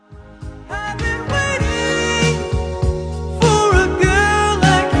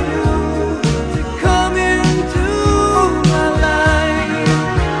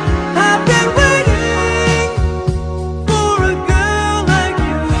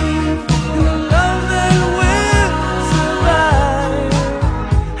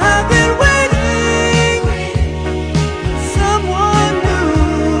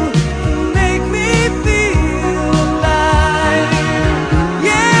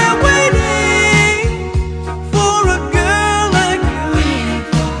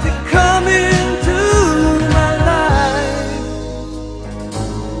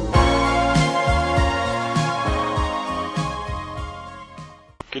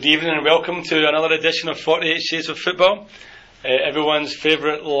Good evening and welcome to another edition of 48 Shades of Football, everyone's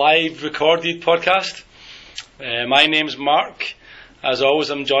favourite live recorded podcast. My name's Mark. As always,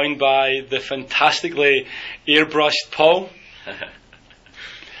 I'm joined by the fantastically airbrushed Paul. We're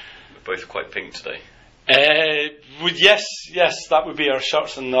both quite pink today. Yes, that would be our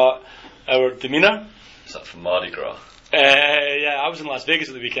shirts and not our demeanour. Is that from Mardi Gras? Yeah, I was in Las Vegas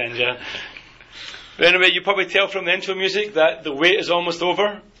at the weekend, yeah. Anyway, you probably tell from the intro music that the wait is almost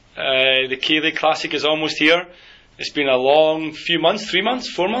over. The K-League Classic is almost here. It's been a long few months, 3 months,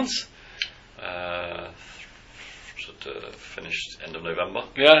 4 months? Finished end of November.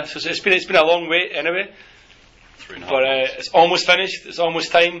 Yeah, so it's been a long wait anyway. 3.5 months. It's almost finished. It's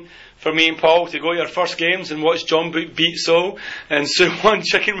almost time for me and Paul to go to our first games and watch John Book beat So and Suwon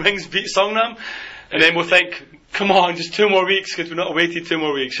Chicken Wings beat Songnam. And then we'll think, come on, just 2 more weeks because we've not waited 2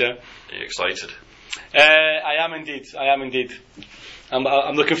 more weeks, yeah? Are you excited? I am indeed.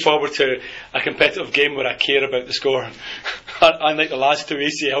 I'm looking forward to a competitive game where I care about the score. Unlike the last 2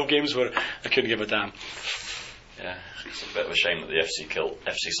 ACL games where I couldn't give a damn. Yeah, it's a bit of a shame that the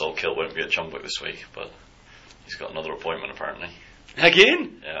FC Seoul Kilt won't be at Jeonbuk this week, but he's got another appointment apparently.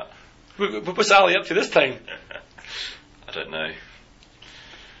 Again? Yeah. What's Ali up to this time? I don't know.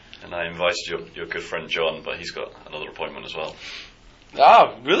 And I invited your good friend John, but he's got another appointment as well.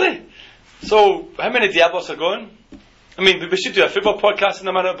 Ah, really? So, how many Diablos are going? I mean, we should do a football podcast in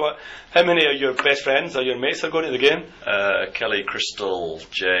a minute, but how many of your best friends or your mates are going to the game? Kelly, Crystal,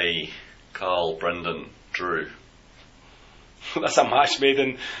 Jay, Carl, Brendan, Drew. That's a match made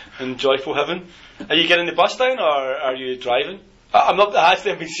in joyful heaven. Are you getting the bus down or are you driving? I'm not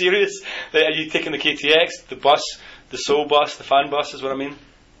actually, I'm being serious. Are you taking the KTX, the bus, the Soul bus, the fan bus is what I mean?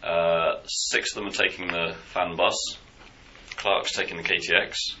 6 of them are taking the fan bus. Clark's taking the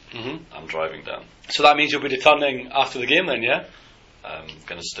KTX. Mm-hmm. I'm driving down. So that means you'll be returning after the game then, yeah? I'm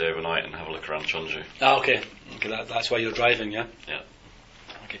going to stay overnight and have a look around Cheonju. Ah, okay. That's why you're driving, yeah? Yeah.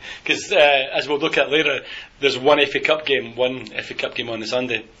 Okay. Because as we'll look at later, there's one FA Cup game on the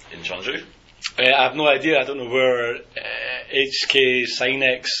Sunday. In Cheonju? I have no idea. I don't know where SK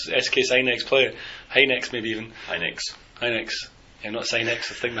Sinex play. Hynex maybe even. Hynex. Yeah, not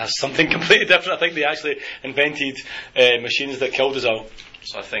Sinex. I think that's something completely different. I think they actually invented machines that killed us all.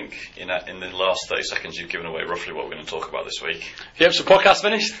 So I think in the last 30 seconds you've given away roughly what we're going to talk about this week. Yep, so podcast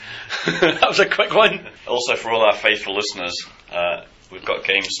finished. That was a quick one. Also, for all our faithful listeners, we've got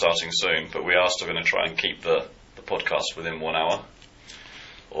games starting soon, but we are still going to try and keep the podcast within 1 hour.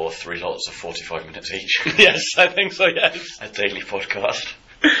 Or 3 lots of 45 minutes each. Yes, I think so, yes. A daily podcast.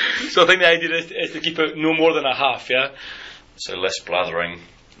 So I think the idea is to keep it no more than a half, yeah? So less blathering,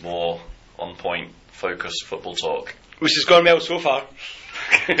 more on point, focused football talk. Which has gone well so far.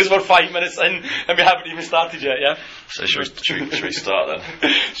 Because we're 5 minutes in and we haven't even started yet, yeah? So should we start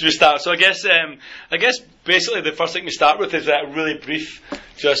then? Should we start? So I guess basically the first thing we start with is a really brief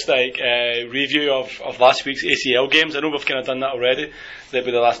review of last week's ACL games. I know we've kind of done that already. That'll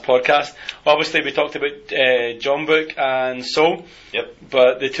be the last podcast. Obviously we talked about Jeonbuk and Seoul. Yep.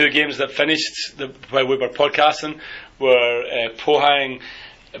 But the 2 games that finished while we were podcasting were Pohang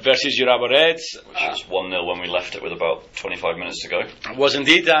versus Urawa Reds. Which was 1-0 when we left it with about 25 minutes to go. It was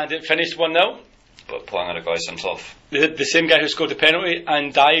indeed, and it finished 1-0. But Pohang had a guy sent off. The same guy who scored the penalty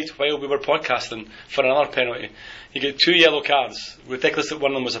and died while we were podcasting for another penalty. He got 2 yellow cards. Ridiculous that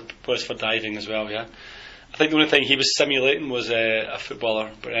one of them was for diving as well, yeah. I think the only thing he was simulating was a footballer,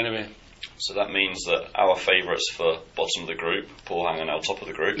 but anyway. So that means that our favourites for bottom of the group, Pohang, are now top of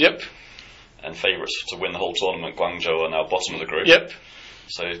the group. Yep. And favourites to win the whole tournament, Guangzhou, are now bottom of the group. Yep.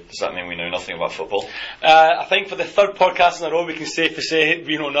 So does that mean we know nothing about football? I think for the 3rd podcast in a row we can safely say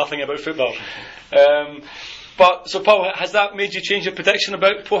we know nothing about football. So Paul, has that made you change your prediction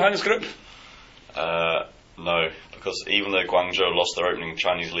about Pohang's group? No, because even though Guangzhou lost their opening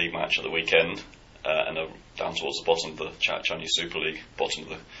Chinese League match at the weekend and are down towards the bottom of the Chinese Super League,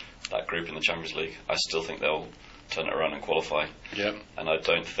 bottom of that group in the Champions League, I still think they'll turn it around and qualify. Yep. And I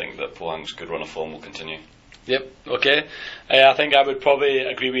don't think that Pohang's good run of form will continue. Yep, okay. I think I would probably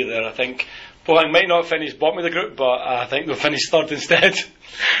agree with you there. I think Pohang might not finish bottom of the group, but I think they'll finish 3rd instead.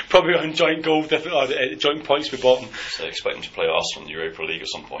 Probably on joint goal, joint points with bottom. So expect them to play Arsenal in the Europa League at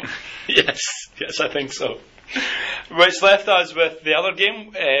some point. Yes, I think so. Which left us with the other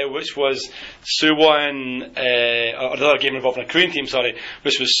game, which was Suwon, or the other game involving a Korean team,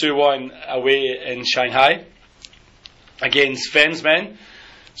 which was Suwon away in Shanghai against Sven's men.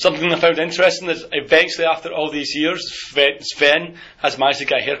 Something I found interesting is eventually after all these years, Sven has managed to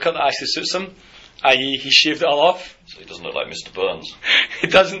get a haircut that actually suits him, i.e. he shaved it all off. So he doesn't look like Mr. Burns. He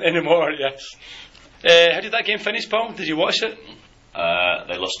doesn't anymore, yes. How did that game finish, Paul? Did you watch it?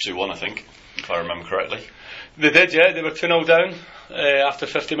 They lost 2-1, I think, if I remember correctly. They did, yeah. They were 2-0 down after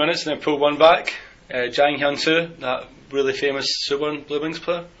 50 minutes and then pulled one back. Jang Hyun-soo, that really famous Suwon Blue Wings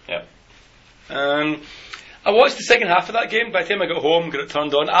player. Yeah. I watched the second half of that game. By the time I got home, got it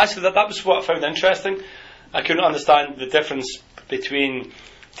turned on. Actually, that was what I found interesting. I couldn't understand the difference between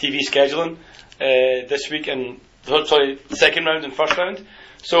TV scheduling this week and second round and first round.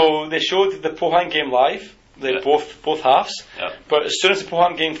 So they showed the Pohang game live, both halves. Yeah. But as soon as the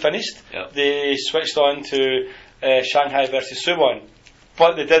Pohang game finished, they switched on to Shanghai versus Suwon.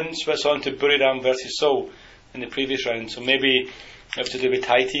 But they didn't switch on to Buriram versus Seoul in the previous round. So maybe it was to do with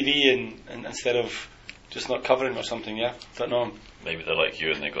Thai TV and instead of just not covering or something. Yeah, don't know. Maybe they're like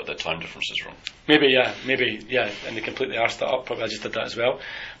you and they got their time differences wrong. Maybe, yeah, and they completely arsed that up. Probably I just did that as well.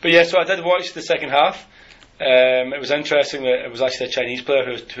 But yeah, so I did watch the second half. It was interesting that it was actually a Chinese player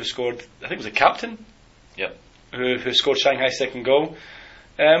who scored. I think it was a captain. Yep. Who scored Shanghai's second goal.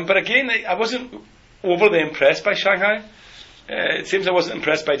 But again, I wasn't overly impressed by Shanghai. It seems I wasn't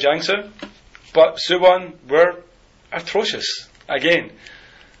impressed by Jiangsu. But Suwon were atrocious again.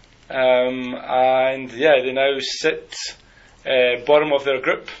 And yeah, they now sit bottom of their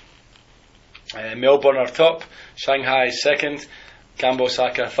group. Melbourne are top, Shanghai second, Gamba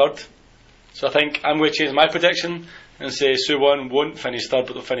Osaka third. So I think I'm going to change my prediction and say Suwon won't finish third,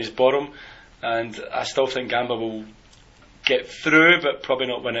 but they'll finish bottom. And I still think Gamba will get through, but probably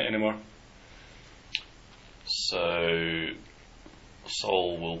not win it anymore. So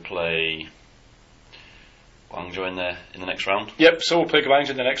Seoul will play Guangzhou in the next round. Yep, Seoul will play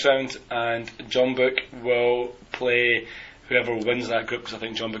Guangzhou in the next round, and Jeonbuk will play whoever wins that group, because I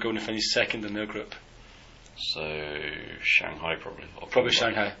think Jeonbuk are going to finish second in their group. So Shanghai probably. Probably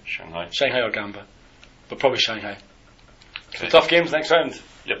Shanghai. Shanghai or Gamba, but probably Shanghai. Okay. So tough games next round.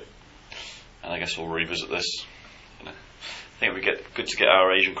 Yep. And I guess we'll revisit this. I think we get good to get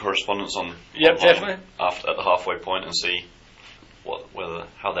our Asian correspondents on. Yep, definitely. At the halfway point and see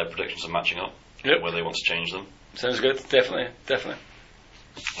how their predictions are matching up. Yep. Whether they want to change them. Sounds good. Definitely.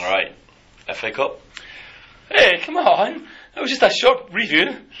 All right. FA Cup. Hey, come on! That was just a short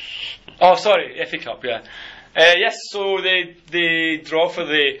review. Oh, sorry, FA Cup. Yeah. Yes. So the draw for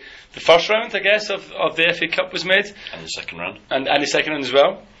the first round, I guess, of the FA Cup was made. And the second round. And the second round as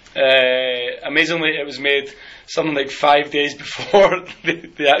well. Amazingly, it was made something like 5 days before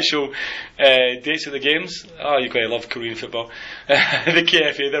the actual dates of the games. Oh, you're going to love Korean football. The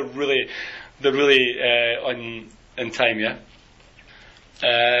KFA, they're really on time, yeah.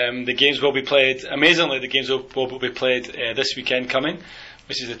 The games will be played. Amazingly, the games will be played this weekend coming,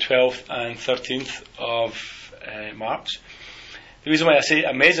 which is the 12th and 13th of March. The reason why I say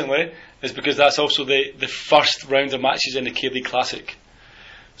amazingly is because that's also the first round of matches in the K-League Classic.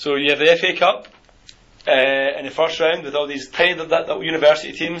 So you have the FA Cup in the first round with all these tiny little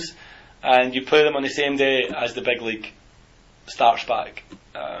university teams, and you play them on the same day as the big league starts back.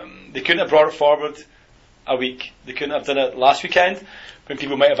 They couldn't have brought it forward a week. They couldn't have done it last weekend when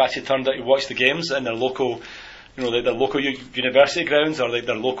people might have actually turned out to watch the games in their local, like their local university grounds or like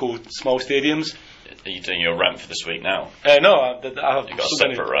their local small stadiums. Are you doing your rant for this week now? No, I have You've got a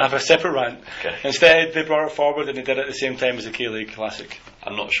separate rant. I have a separate rant. Okay. Instead, they brought it forward and they did it at the same time as the K-League Classic.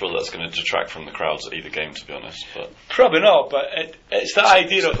 I'm not sure that's going to detract from the crowds at either game, to be honest. But probably not. But it's the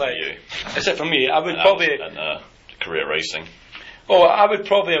idea of like. You. Except for me, I would probably. And career racing. Oh, I would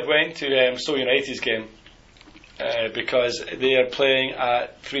probably have went to Seoul United's game because they are playing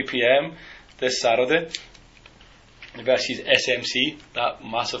at 3 p.m. this Saturday versus SMC, that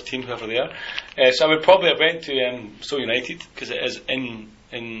massive team, whoever they are. So I would probably have went to Seoul United because it is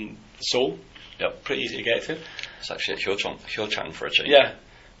in Seoul. Yep. Pretty easy to get to. It's actually at Hyochang for a change. Yeah.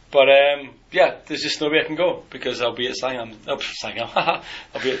 But there's just no way I can go because I'll be at Sangam.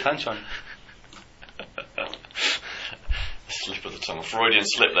 I'll be at Tanchon. Slip of the tongue, a Freudian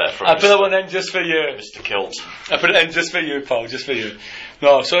slip there from I put that one in just for you, Mr. Kilt. I put it in just for you, Paul, just for you.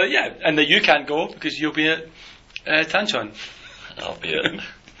 No, so yeah, and that you can't go because you'll be at Tanchon. I'll be at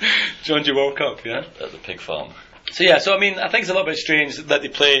Jeonju World Cup, yeah, at the pig farm. So yeah, so I mean, I think it's a little bit strange that they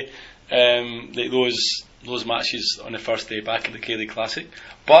play those matches on the first day back at the K-League Classic,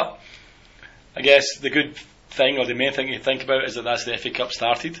 but I guess the good thing or the main thing you think about is that that's the FA Cup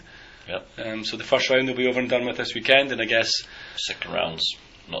started. Yep. So the first round will be over and done with this weekend, and I guess second round's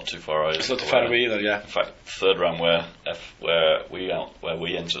not too far away. It's not too far away either, yeah. In fact, third round where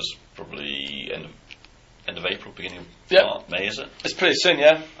we enter is probably end of April, beginning of May, is it? It's pretty soon,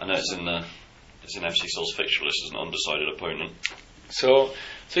 yeah. I know it's in FC Seoul's fixture list as an undecided opponent. So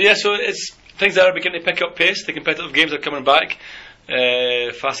it's things that are beginning to pick up pace. The competitive games are coming back,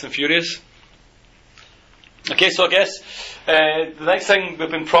 fast and furious. Okay, so I guess the next thing we've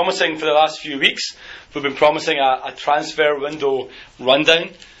been promising for the last few weeks, we've been promising a transfer window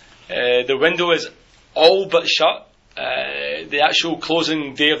rundown. The window is all but shut. The actual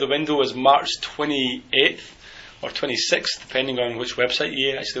closing day of the window is March 28th or 26th, depending on which website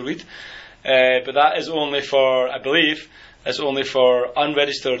you actually read. But that is only for, I believe, it's only for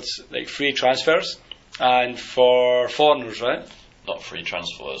unregistered, like free transfers, and for foreigners, right? Not free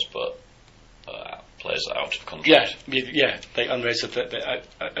transfers, but players that are out of contract. Yeah, like unregistered,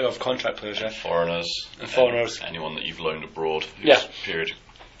 out of contract players, yeah. Foreigners. And foreigners. Anyone that you've loaned abroad whose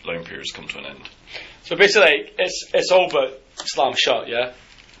loan period has come to an end. So basically, it's all but slam shut, yeah.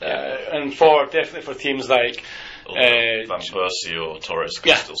 And definitely for teams like Van Persie or Torres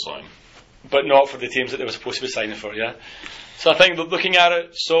can still sign, but not for the teams that they were supposed to be signing for, yeah. So I think looking at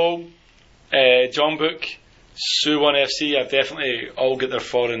it, John Book, Suwon FC have definitely all got their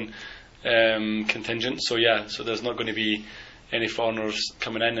foreign contingent. So there's not going to be any foreigners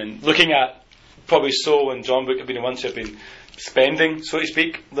coming in. And looking at probably and John Book have been the ones who have been spending, so to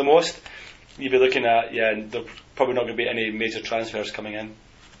speak, the most. You'd be looking at there's probably not going to be any major transfers coming in.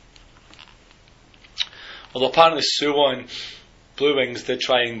 Although apparently Suwon Blue Wings did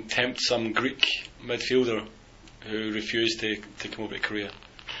try and tempt some Greek midfielder who refused to come over to Korea.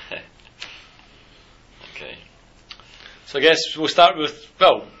 Okay. So I guess we'll start with,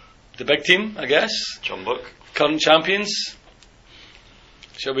 the big team, I guess. John Book. Current champions.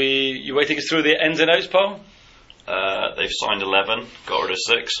 You want to take us through the ins and outs, Paul? They've signed 11, got rid of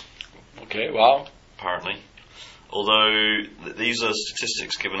 6. Okay, wow. Apparently. Although these are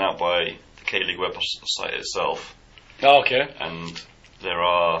statistics given out by the K-League website itself. Oh, okay. And there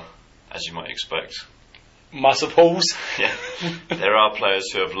are, as you might expect, massive holes. Yeah. There are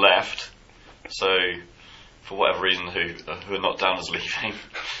players who have left. So, for whatever reason, who are not down as leaving.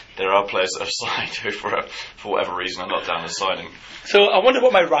 There are players that have signed who, for whatever reason, are not down as signing. So, I wonder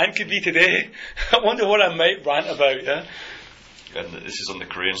what my rant could be today. I wonder what I might rant about, yeah? And this is on the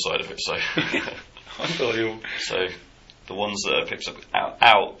Korean side of it, so. Unbelievable. So, the ones that have picked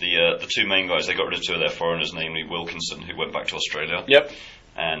out the two main guys, they got rid of 2 of their foreigners, namely Wilkinson, who went back to Australia. Yep.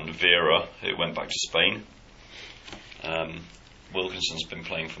 And Vera, who went back to Spain. Wilkinson's been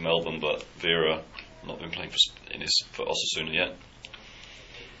playing for Melbourne, but Vera not been playing for Osasuna yet.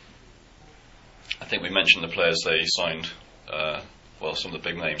 I think we mentioned the players they signed. Some of the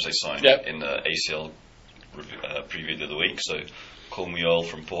big names they signed in the ACL preview the other week. So, Ko Myul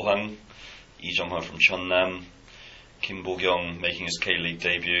from Pohang, Lee Jong-ho from Cheonnam, Kim Bo-kyung making his K-League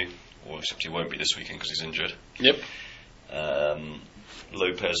debut, except he won't be this weekend because he's injured. Yep.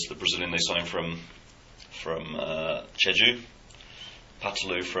 Lopez, the Brazilian they signed from Jeju.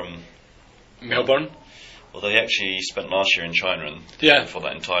 Patalu from Melbourne. Well, they actually spent last year in China and before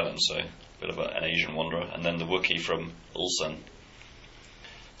that in Thailand, so a bit of an Asian wanderer. And then the Wookiee from Ulsan.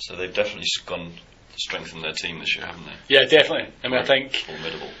 So they've definitely strengthened their team this year, haven't they? Yeah, definitely. I mean, I think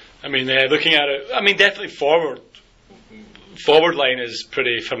formidable. I mean, looking at it, definitely forward line is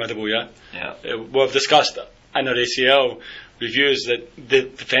pretty formidable. Yeah. Yeah. We've discussed in our ACL reviews that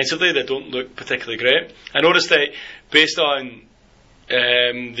defensively they don't look particularly great. I noticed that based on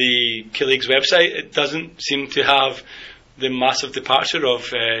the K-League's website, it doesn't seem to have the massive departure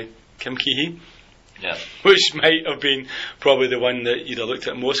of Kim Ki-hee. Yeah. Which might have been probably the one that you'd have looked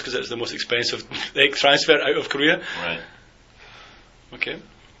at most because it was the most expensive transfer out of Korea. Right. Okay.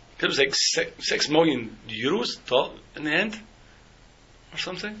 It was like €6 million thought in the end, or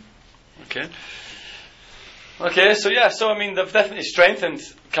something. Okay. Okay. So they've definitely strengthened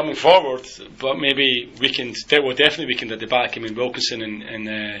coming forward, but maybe definitely weakened at the back. I mean, Wilkinson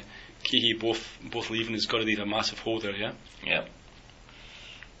and Ki-hee both leaving has got to leave a massive hole there. Yeah. Yeah.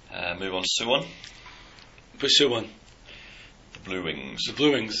 Move on to Suwon. But Suwon. The Blue Wings. The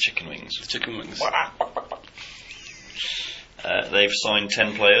Blue Wings. Chicken Wings. The Chicken Wings. They've signed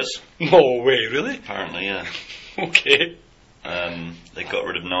 10 players. No way, really? Apparently, yeah. Okay. They got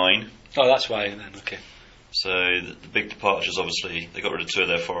rid of 9. Oh, that's why then, okay. So the big departures, obviously, they got rid of 2 of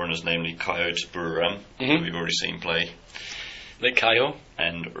their foreigners, namely Coyote Bururam, who we've already seen play. Like Kayo.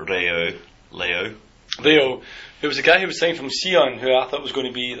 And Leo. There was a guy who was signed from Sion who I thought was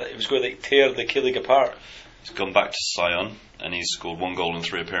going to tear the K-League apart. He's gone back to Sion and he's scored 1 goal in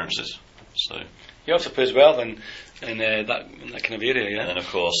 3 appearances. So he also plays well in that kind of area, yeah. And then of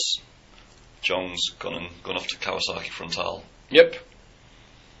course Jong's gone off to Kawasaki Frontale. Yep.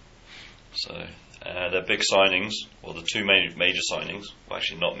 So their big signings, the 2 major signings, well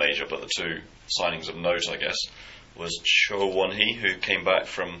actually not major, but the 2 signings of note, I guess, was Cho Won-hee, who came back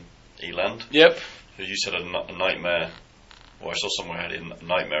from Eland. Yep. Who you said a nightmare I saw somewhere had a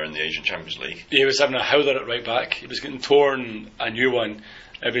nightmare in the Asian Champions League. He was having a howler at right back. He was getting torn a new one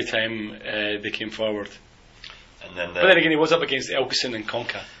every time they came forward. And then but then again, he was up against Elkison and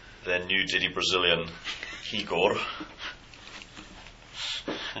Conca. Their new Diddy Brazilian, Igor.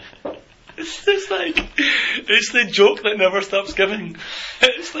 It's the joke that never stops giving.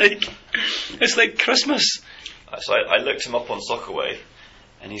 It's like Christmas. So I looked him up on Soccerway,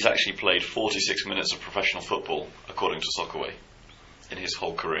 and he's actually played 46 minutes of professional football, according to Soccerway, in his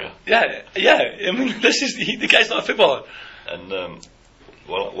whole career. Yeah. I mean, the guy's not a footballer. And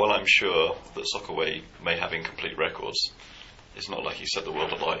while I'm sure that Soccerway may have incomplete records, it's not like he set the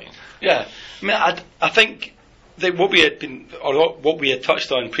world alight. Yeah, I mean, I think that what we had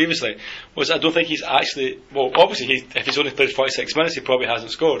touched on previously was I don't think he's actually, well, obviously if he's only played 46 minutes, he probably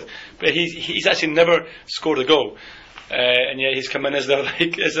hasn't scored, but he's actually never scored a goal, and yet he's come in as their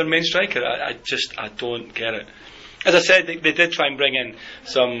main striker. I don't get it. As I said, they did try and bring in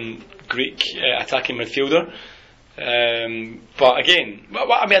some Greek attacking midfielder, but again,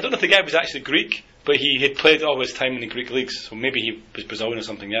 I mean, I don't know if the guy was actually Greek, but he had played all his time in the Greek leagues, so maybe he was Brazilian or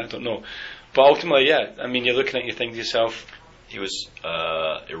something. Yeah, I don't know. But ultimately, yeah, I mean, you're looking at, you think to yourself, he was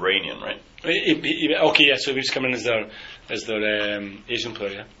Iranian, right? Okay, yeah, so he was coming as their Asian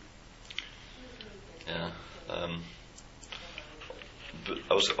player. Yeah. But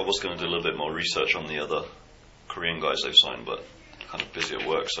I was going to do a little bit more research on the other Korean guys they've signed, but I'm kind of busy at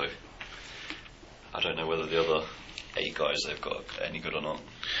work, so I don't know whether the other 8 guys they've got are any good or not.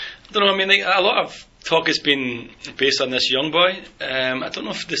 I don't know. I mean, a lot of talk has been based on this young boy. I don't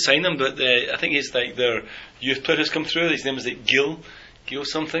know if they signed him, but I think he's like their youth player who's come through. His name is like Gil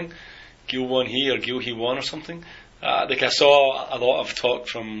something, Gil Won Hee or Gil Hee Won or something. Like I saw a lot of talk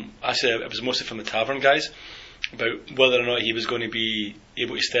from, actually it was mostly from the Tavern guys, about whether or not he was going to be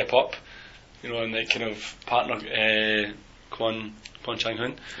able to step up, and like kind of partner Kwon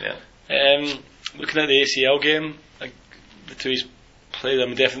Chang-hoon. Yeah. Looking at the ACL game, like the two he's played, I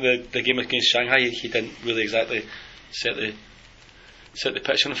mean, definitely the game against Shanghai, he didn't really exactly set the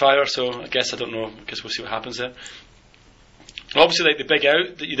pitch on fire. So I guess we'll see what happens there. Obviously, like the big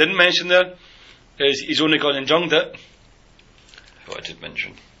out that you didn't mention there is he's only gone and junged it. Who I did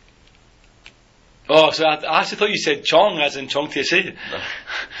mention. Oh, so I actually thought you said Chong, as in Chong TSC. No.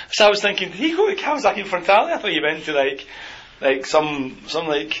 So I was thinking, did he go to Kawasaki Frontale? I thought you went to like some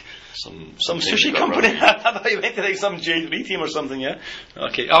sushi company. I thought you went to like some J3 team or something. Yeah.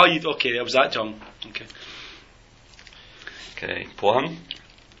 Okay. Okay. That was that, John. Okay. Okay. Pohang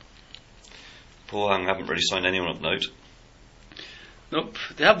haven't really signed anyone of note. Nope.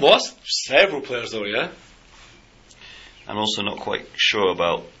 They have lost several players though. Yeah. I'm also not quite sure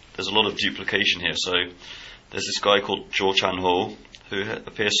about. There's a lot of duplication here. So there's this guy called Jo Chan Ho who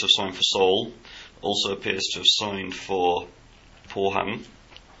appears to have signed for Seoul. Also appears to have signed for Pohang,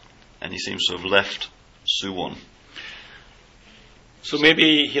 and he seems to have left Suwon. So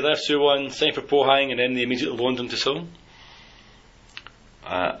maybe he left Suwon, signed for Pohang, and then they immediately loaned him to Seoul?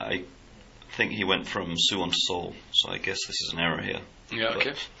 I think he went from Suwon to Seoul, so I guess this is an error here. Yeah,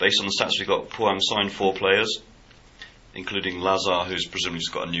 okay. But based on the stats we've got, Pohang signed 4 players, including Lazar, who's presumably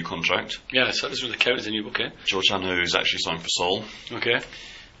just got a new contract. Yeah, so this really counts as a new, okay. Jo Chan Ho, who's actually signed for Seoul. Okay.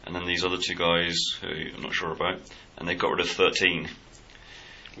 And then these other 2 guys, who I'm not sure about, and they got rid of 13.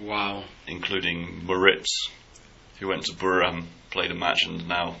 Wow. Including Moritz, who went to Buriram, played a match, and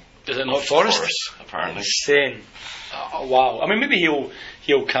now is it not Forest? Apparently. Insane. Oh, wow. I mean, maybe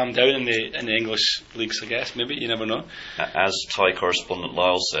he'll calm down in the English leagues, I guess. Maybe, you never know. As Thai correspondent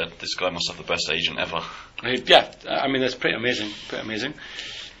Lyle said, this guy must have the best agent ever. Yeah, I mean, that's pretty amazing. Pretty amazing.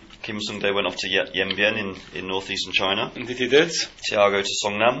 Kim Sung-dae went off to Yanbian in northeastern China. Indeed he did. Thiago to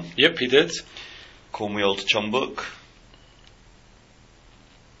Songnam. Yep, he did. Kormuyol to Chongbuk.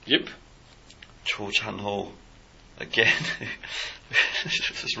 Yep. Jo Chan Ho again.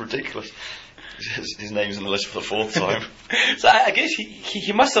 This is ridiculous. His name's in the list for the 4th time. So I guess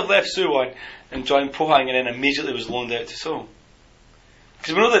he must have left Suwon and joined Pohang and then immediately was loaned out to Seoul.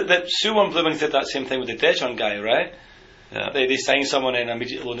 Because we know that Suwon Blue Wings did that same thing with the Daejeon guy, right? Yeah. They signed someone and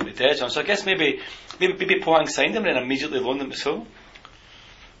immediately loaned him to Daejeon. So I guess maybe Pohang signed him and then immediately loaned him to Seoul.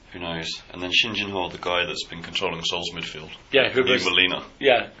 Who knows? And then Shin Jin-ho, the guy that's been controlling Seoul's midfield. Yeah, Molina.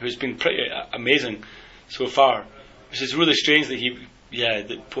 Yeah, who's been pretty amazing so far. Which is really strange that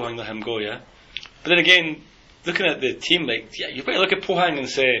Pohang let him go, yeah. But then again, looking at the team, you've got to look at Pohang and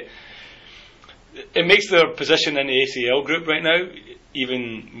say it makes their position in the ACL group right now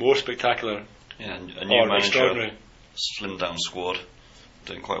even more spectacular. Yeah, a new manager, slimmed down squad,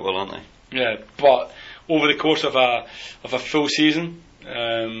 doing quite well, aren't they? Yeah, but over the course of a full season,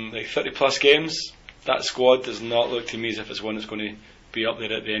 like 30 plus games, that squad does not look to me as if it's one that's going to be up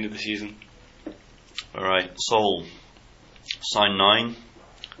there at the end of the season. Alright, Seoul signed 9,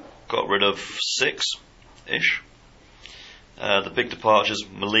 got rid of 6-ish. The big departures,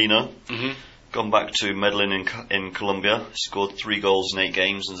 Molina, gone back to Medellin in Colombia, scored 3 goals in 8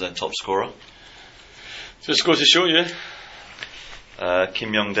 games and is their top scorer. Just goes to show you.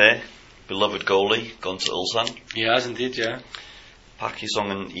 Kim Young-dae, beloved goalie, gone to Ulsan. He has indeed, yeah. Park Hee-sung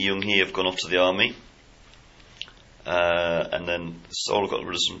and Lee Young-hee have gone off to the army. And then Seoul got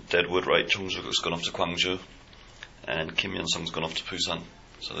rid of some deadwood, right? Chung Suk-has gone off to Gwangju, and Kim Yeon-sung's gone off to Busan.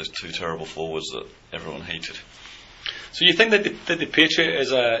 So those 2 terrible forwards that everyone hated. So you think that the Patriot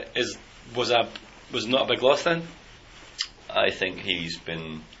was not a big loss then? I think he's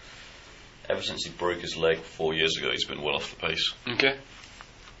been, ever since he broke his leg 4 years ago, he's been well off the pace. Okay.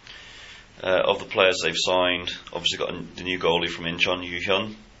 Of the players they've signed, obviously got the new goalie from Incheon, Yoo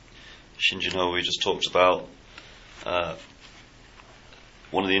Hyun. Shin Jin-ho we just talked about.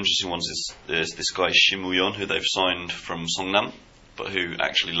 One of the interesting ones is this guy Shim Woo-yeon, who they've signed from Songnam, but who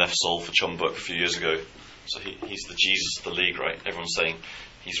actually left Seoul for Cheongbuk a few years ago. So he's the Jesus of the league, right? Everyone's saying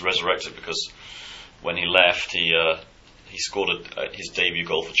he's resurrected because when he left, he scored his debut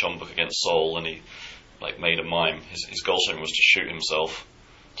goal for Cheongbuk against Seoul, and he made a mime. His goal scoring was to shoot himself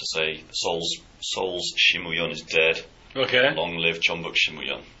to say Seoul's Shim Woo-yeon is dead. Okay. Long live Cheongbuk Shim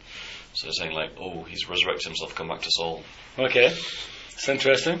Woo-yeon. So they're saying he's resurrected himself, come back to Seoul. Okay, it's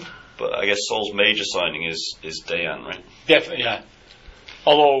interesting. But I guess Seoul's major signing is Daehan, right? Definitely, yeah.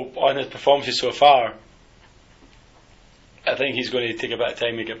 Although on his performances so far, I think he's going to take a bit of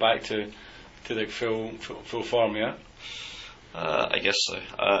time to get back to the full form, yeah. I guess so,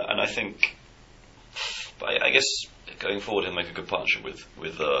 and I think, I guess going forward he'll make a good partnership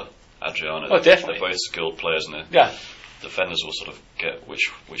with Adriano. Oh, definitely. They're both skilled players, and yeah. Defenders will sort of get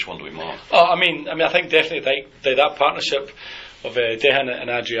which one do we mark. Oh, I mean, I think definitely that partnership of Daehan and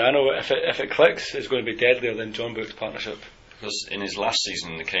Adriano, if it clicks, is going to be deadlier than John Book's partnership. Because in his last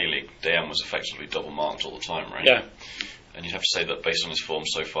season in the K-League, Daehan was effectively double marked all the time, right? Yeah. And you'd have to say that based on his form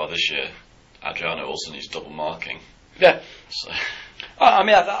so far this year, Adriano also needs double marking. Yeah. So.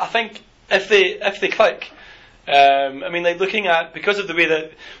 I think if they click, looking at, because of the way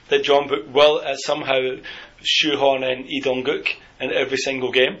that John Book will somehow shoehorn in Lee Dong-guk in every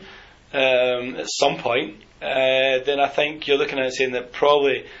single game at some point, then I think you're looking at it saying that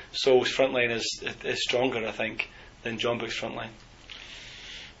probably Seoul's front line is stronger, I think, than John Book's front line.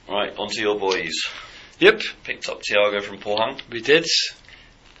 Right, on to your boys. Yep. Picked up Thiago from Pohang. We did.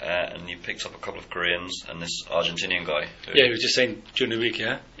 And you picked up a couple of Koreans and this Argentinian guy. Yeah, he was just signed during the week,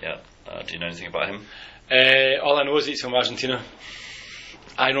 yeah. Yeah. Do you know anything about him? All I know is he's from Argentina.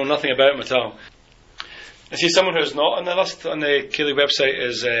 I know nothing about him at all. I see someone who's not on the list on the K-League website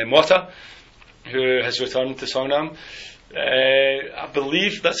is Mota, who has returned to Songnam. I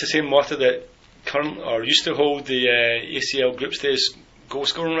believe that's the same Mota that used to hold the ACL group stage goal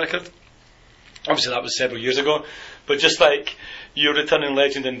scoring record. Obviously that was several years ago, but just like your returning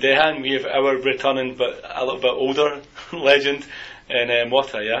legend in Daehan, we have our returning but a little bit older legend in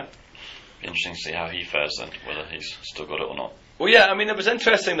Mota, yeah. Interesting to see how he fares then, whether he's still got it or not. Well, yeah, it was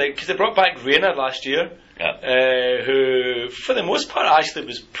interesting, because they brought back Reina last year, who, for the most part, actually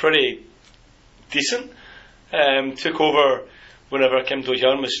was pretty decent. Took over whenever Kim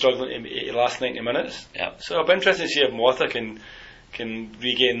Do-hyun was struggling in the last 90 minutes. Yeah. So it'll be interesting to see if Mota can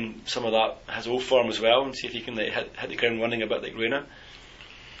regain some of that, his old form as well, and see if he can hit the ground running a bit like Reina.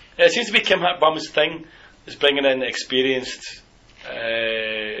 It seems to be Kim Hak-bum's thing, is bringing in experienced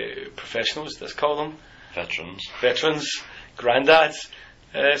professionals, let's call them. Veterans. Granddads.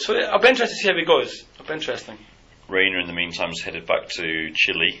 So I'll be interested to see how he goes. It'll be interesting. Reina, in the meantime, has headed back to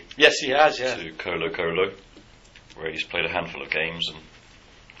Chile. Yes, he has, yeah. To Colo Colo, where he's played a handful of games and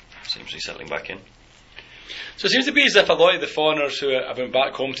seems to be settling back in. So it seems to be as if a lot of the foreigners who have been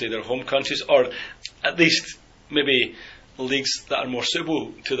back home to their home countries, or at least maybe leagues that are more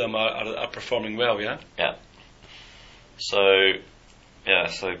suitable to them, are performing well, yeah? Yeah. So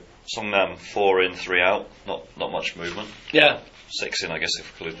Songnam 4 in, 3 out. Not much movement. Yeah. 6 in, I guess,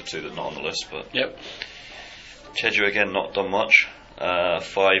 if we include the 2 that are not on the list. But yep. Jeju again, not done much.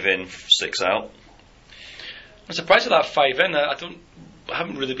 5 in, 6 out. I'm surprised at that 5 in. I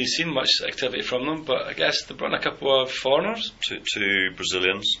haven't really been seeing much activity from them, but I guess they brought in a couple of foreigners. Two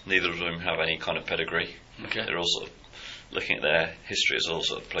Brazilians. Neither of them have any kind of pedigree. Okay. They're all sort of looking at their history as all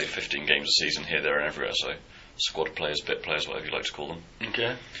sort of played 15 games a season here, there, and everywhere. So squad players, bit players, whatever you like to call them.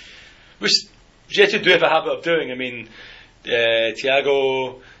 Okay. Which Jeju do have a habit of doing. I mean,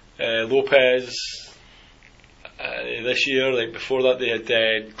 Thiago, Lopez, this year, like before that, they had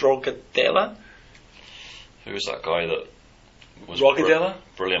Drogadela. Who was that guy that was Rogadella?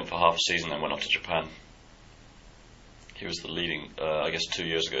 brilliant for half a season and went off to Japan? He was the leading, I guess 2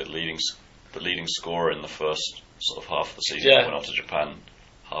 years ago, the leading scorer in the first sort of half of the season. Yeah. Went off to Japan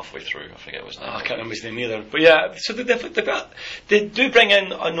halfway through. I forget what his name. I can't remember his name either. But yeah, so they do bring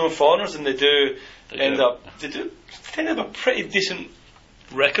in unknown foreigners, and they do tend to have a pretty decent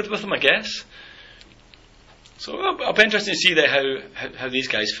record with them, I guess. So I'll be interested to see how these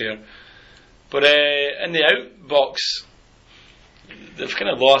guys fare. But in the outbox, they've kind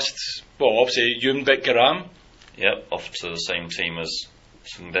of lost. Well, obviously Yumbek Garam. Yep, off to the same team as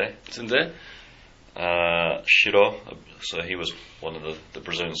Sunde. Shiro, so he was one of the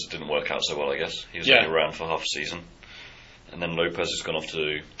Brazilians that didn't work out so well, I guess. He was only around for half a season. And then Lopez has gone off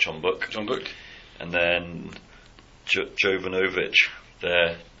to Chombuk. And then Jovanovic,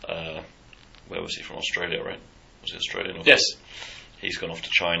 there, where was he from? Australia, right? Was he Australian? Or yes. He's gone off to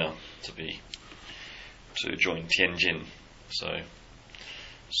China to join Tianjin. So,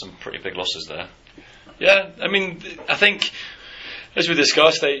 some pretty big losses there. Yeah, I mean, I think, as we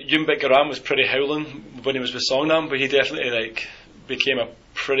discussed, Yumbek Garam was pretty howling when he was with Songnam, but he definitely became a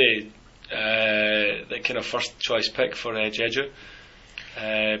pretty kind of first choice pick for Jeju.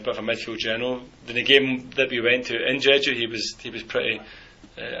 Bit of a midfield general. In the game that we went to in Jeju, he was pretty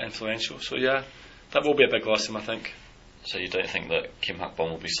influential. So yeah, that will be a big loss to him, I think. So you don't think that Kim Hak-bon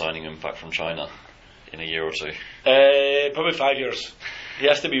will be signing him back from China in a year or two? Probably 5 years. He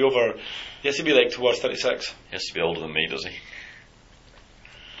has to be over. He has to be towards 36. He has to be older than me, does he?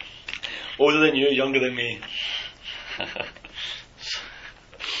 Older than you, younger than me.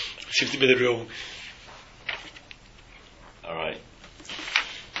 Seems to be the rule. Alright.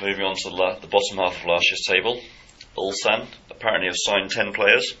 Moving on to the bottom half of last year's table. Ulsan apparently have signed 10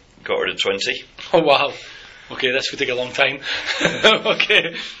 players, got rid of 20. Oh wow. Okay, this would take a long time.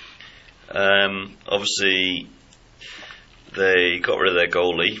 Okay. Obviously, they got rid of their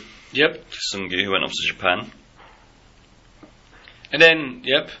goalie. Yep. Sungu, who went off to Japan. And then,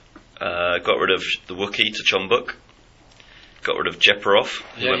 got rid of the Wookiee to Chombuk. Got rid of Jeparov,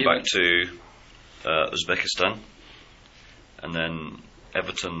 who went back to Uzbekistan. And then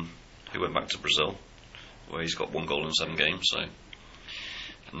Everton, who went back to Brazil, where he's got 1 goal in 7 games. So,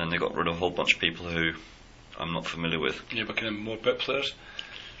 and then they got rid of a whole bunch of people who I'm not familiar with. Yeah, but kind of more bit players.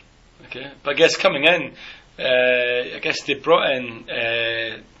 Okay, but I guess coming in, I guess they brought in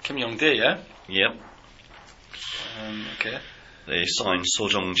Kim Yong-dae, yeah? Yep. Okay. They signed So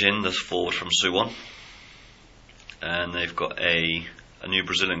Jong-jin, the forward from Suwon. And they've got a new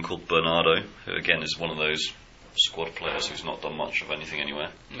Brazilian called Bernardo, who again is one of those squad players who's not done much of anything anywhere.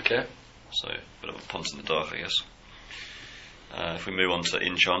 Okay. So, a bit of a punt in the dark, I guess. If we move on to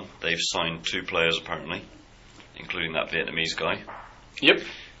Incheon, they've signed 2 players apparently, including that Vietnamese guy. Yep.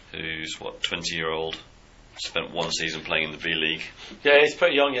 Who's, 20-year-old, spent 1 season playing in the V-League. Yeah, he's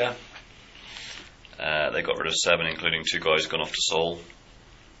pretty young, yeah. They got rid of 7, including 2 guys gone off to Seoul.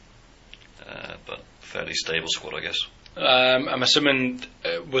 But fairly stable squad, I guess. I'm assuming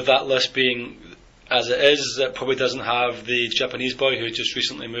with that list being as it is, it probably doesn't have the Japanese boy who just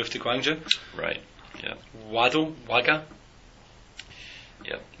recently moved to Gwangju. Right, yeah. Waga?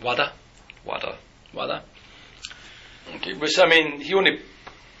 Yeah. Wada. Okay, which, I mean, he only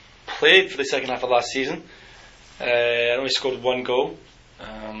played for the second half of last season. Only scored 1 goal.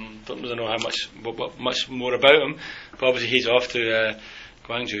 Don't really know how much more about him, but obviously he's off to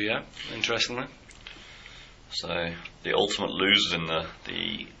Gwangju, yeah, interestingly. So the ultimate losers in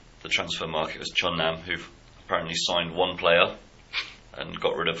the transfer market was Cheonnam, who've apparently signed 1 player and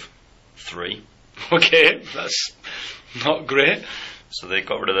got rid of 3. Okay, that's not great. So they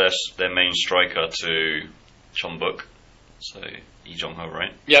got rid of their main striker to Chombuk, so Lee Jong-ho,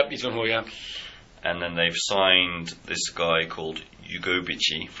 right? Yep, Lee Jong-ho, yeah. And then they've signed this guy called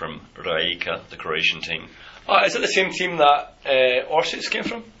Jugovic from Rijeka, the Croatian team. Is it the same team that Orsic came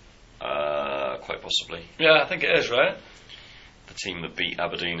from? Quite possibly. Yeah, I think it is, right? The team that beat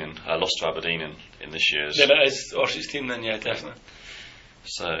Aberdeen and lost to Aberdeen in this year's. Yeah, it is Orsic's team then, yeah, definitely.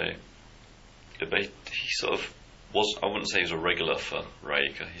 So he sort of was, I wouldn't say he was a regular for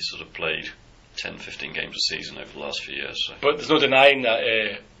Rijeka. He sort of played 10-15 games a season over the last few years. So. But there's no denying that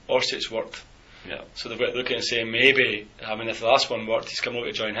Orsic's worked. Yeah. So they've got to look at it and say maybe, I mean, if the last one worked, he's coming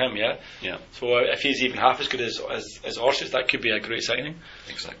over to join him, yeah? Yeah. So if he's even half as good as Orsic, that could be a great signing.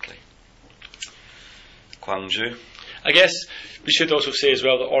 Exactly. Gwangju. I guess we should also say as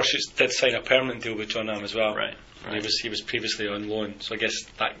well that Orsic did sign a permanent deal with Cheonnam as well. Right. He was previously on loan, so I guess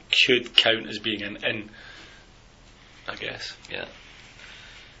that could count as being an in. I guess. Yeah.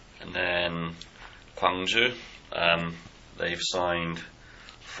 And then Gwangju, they've signed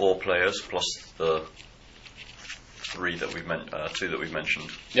 4 players plus the two that we've mentioned.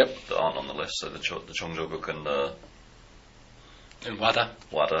 Yep. That aren't on the list. So the Chongjoguk And WADA.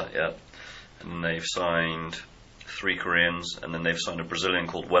 WADA, yeah. And they've signed 3 Koreans, and then they've signed a Brazilian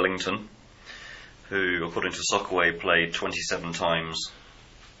called Wellington, who, according to Soccerway, played 27 times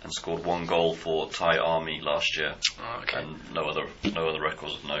and scored 1 goal for Thai Army last year. Oh, okay. And no other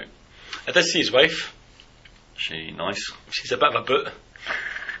records of note. I did see his wife. She nice. She's a bit of a boot.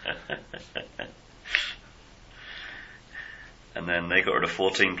 And then they got rid of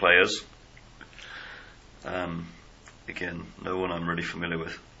 14 players. Again, no one I'm really familiar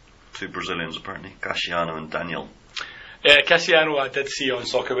with. 2 Brazilians apparently, Cassiano and Daniel. Yeah, Cassiano I did see on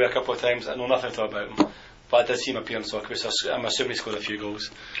Soccerway a couple of times. I know nothing about him, but I did see him appear on Soccerway, so I'm assuming he scored a few goals.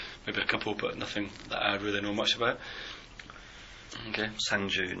 Maybe a couple, but nothing that I really know much about. Okay.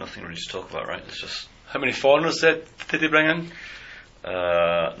 Sangju, nothing really to talk about, right? It's just... How many foreigners did he bring in?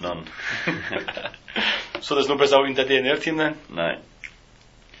 None. So there's no Brazilian Diddy in their team then? No.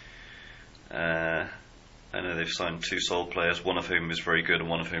 I know they've signed 2 Seoul players, one of whom is very good and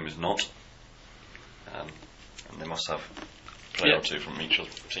one of whom is not. And they must have a player or 2 from each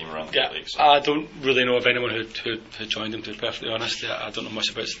team around the league. So. I don't really know of anyone who joined them, to be perfectly honest. I don't know much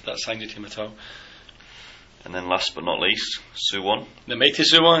about that Sangju team at all. And then last but not least, Suwon. The mighty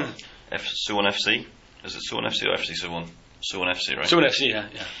Suwon. Suwon FC. Is it Suwon FC or FC Suwon? Suwon FC, right? Suwon FC, yeah.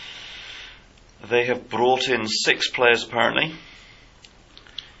 They have brought in 6 players apparently.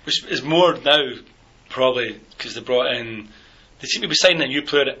 Which is more now, probably, because they brought in... They seem to be signing a new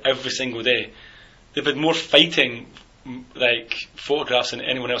player every single day. They've had more fighting, photographs than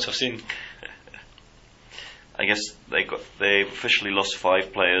anyone else I've seen. I guess they officially lost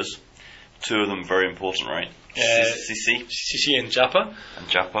 5 players. 2 of them very important, right? Cici and Japa. And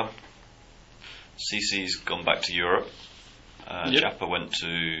Japa. Cici's gone back to Europe. Japa went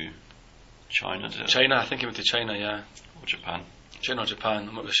to China, did it? China, I think he went to China, yeah. Or Japan. China or Japan,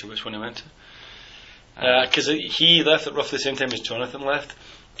 I'm not really sure which one he went to. Because he left at roughly the same time as Jonathan left.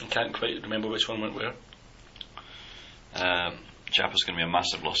 I can't quite remember which one went where. Japa's going to be a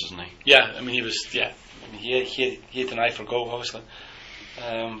massive loss, isn't he? Yeah, I mean he was. Yeah, I mean, he had an eye for goal, obviously.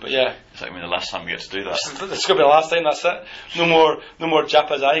 But yeah, it's like the last time we get to do that. It's going to be the last time. That's it. No more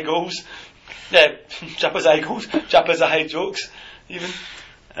Japa's eye goals. Yeah, Japa's eye goals. Japa's eye jokes. Even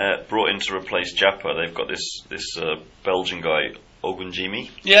brought in to replace Japa, they've got this Belgian guy Ogunjimi.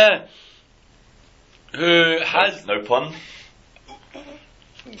 Yeah, who has no pun.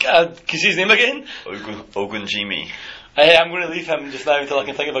 Can you see his name again? Ogunjimi. I'm going to leave him just now until I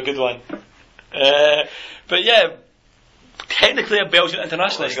can think of a good one. But yeah, technically a Belgian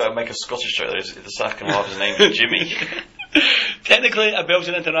internationalist. You've got to make a Scottish joke. The second half of his name is Jimmy. Technically a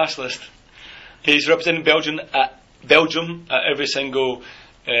Belgian internationalist. He's representing Belgium at every single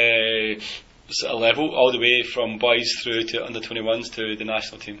sort of level, all the way from boys through to under 21s to the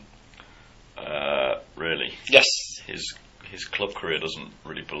national team. Really? Yes. His club career doesn't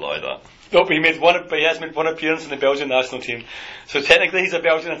really belie that. No, but he has made one appearance in the Belgian national team. So technically he's a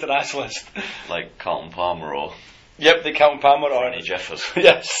Belgian internationalist. Like Carlton Palmer or... Yep, the Carlton Palmer or... Franny Jeffers.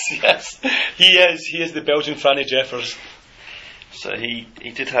 yes. He is the Belgian Franny Jeffers. So he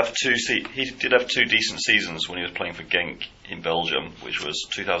did have 2 decent seasons when he was playing for Genk in Belgium, which was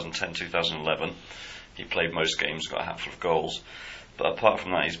 2010-2011. He played most games, got a handful of goals. But apart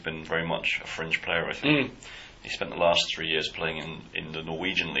from that, he's been very much a fringe player, I think. He spent the last 3 years playing in the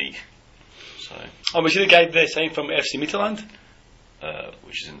Norwegian league. So. Oh, was he the guy they signed from FC Midtjylland?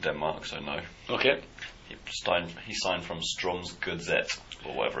 Which is in Denmark, so no. Okay. He signed from Strømsgodset Godzet,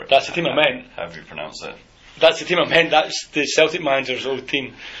 or whatever. That's the team I meant. However you pronounce it. That's the team I meant. That's the Celtic manager's old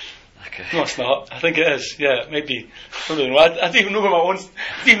team. Okay. No, it's not. I think it is. Yeah, maybe. I don't know. I didn't even know where my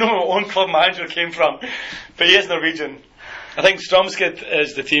own club manager came from. But he is Norwegian. I think Strømsgodset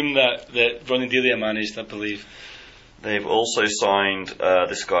is the team that Ronny Delia managed, I believe. They've also signed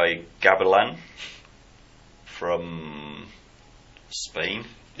this guy Gabilan from Spain.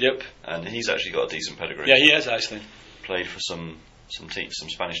 Yep. And he's actually got a decent pedigree. Yeah, he is actually. Played for some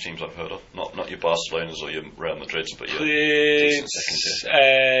Spanish teams I've heard of. Not your Barcelonas or your Real Madrids, but your decent second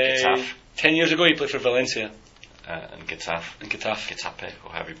tier. Getafe. 10 years ago he played for Valencia. And Getafe. Getafe,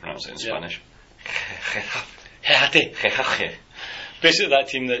 or however you pronounce it in Spanish. Getafe. Basically that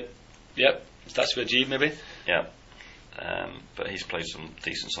team that, starts with a G maybe. Yeah. But he's played some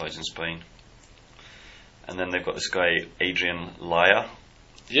decent sides in Spain. And then they've got this guy Adrian Laya.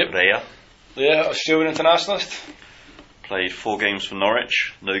 Yep. Rea. Australian internationalist. Played 4 games for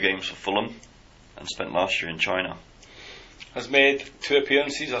Norwich, no games for Fulham, and spent last year in China. Has made 2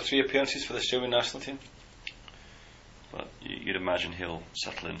 appearances or 3 appearances for the Australian national team. but you'd imagine he'll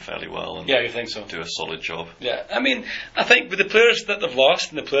settle in fairly well and you think so? Do a solid job. Yeah, I mean, I think with the players that they've lost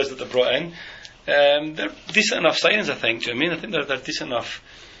and the players that they've brought in, they're decent enough signings, I think. Do you know what I mean? I think they're decent enough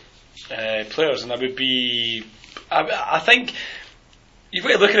players, and I think you've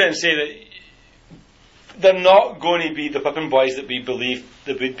got to look at it and say that they're not going to be the Pippin boys that we believed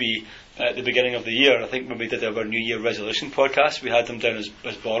they would be at the beginning of the year. I think when we did our New Year resolution podcast, we had them down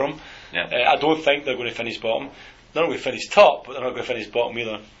as bottom. Yeah. I don't think they're going to finish bottom. They're not going to finish top, but they're not going to finish bottom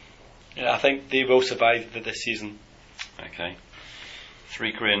either. I think they will survive this season. Okay.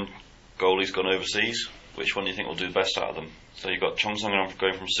 3 Korean goalies gone overseas. Which one do you think will do the best out of them? So you've got Chong Sung-ram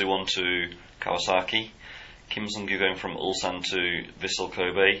going from Suwon to Kawasaki, Kim Sung-gyu going from Ulsan to Vissel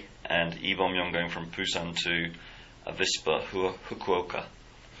Kobe, and Lee Bom-yong going from Busan to Avispa Fukuoka.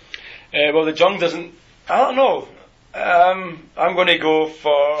 Well, the Jung doesn't... I don't know. I'm going to go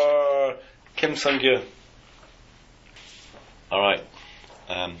for Kim Sung-gyu. Alright.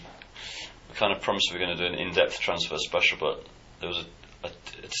 We kind of promised we were going to do an in-depth transfer special, but there was a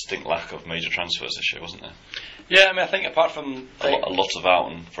distinct lack of major transfers this year, wasn't there? Yeah, I mean, I think apart from... A lot of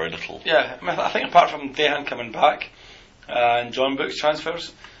out and very little. Yeah, I mean, I think apart from Dehan coming back and John Book's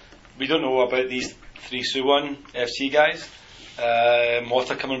transfers, we don't know about these 3 Suwon FC guys.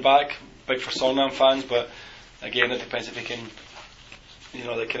 Mota coming back, big for Songnam fans, but again, it depends if he can,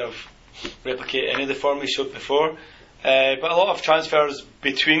 they kind of replicate any of the form he showed before. But a lot of transfers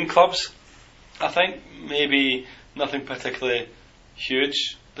between clubs, I think, maybe nothing particularly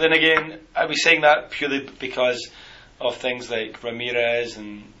huge. But then again, are we saying that purely because of things like Ramirez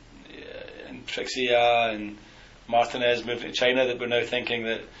and Trixia and Martinez moving to China, that we're now thinking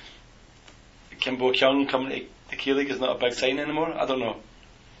that Kim Bo-kyung coming to the K-League is not a big sign anymore? I don't know.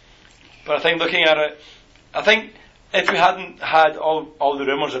 But I think looking at it, I think if we hadn't had all the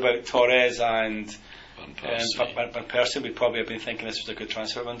rumours about Torres and Van Persie, we'd probably have been thinking this was a good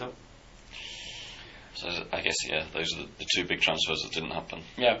transfer window. So I guess, those are the 2 big transfers that didn't happen.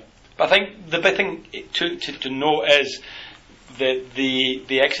 Yeah, but I think the big thing to know is that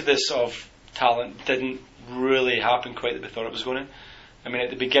the exodus of talent didn't really happen quite that we thought it was going to. I mean,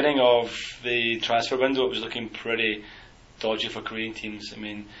 at the beginning of the transfer window, it was looking pretty dodgy for Korean teams. I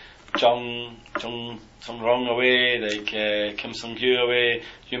mean, Jung Sung-rong away, like Kim Sung-gyu away,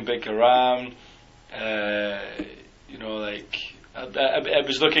 Yoonbik Garam, it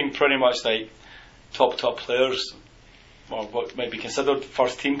was looking pretty much like top players, or what might be considered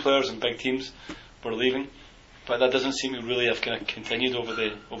first team players in big teams, were leaving, but that doesn't seem to really have kind of continued over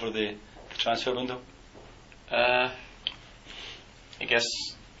the transfer window. I guess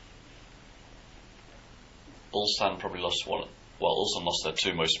Ulsan probably lost one. Well, Ulsan lost their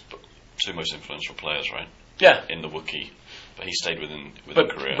two most influential players, right? Yeah. In the Wookiee, but he stayed within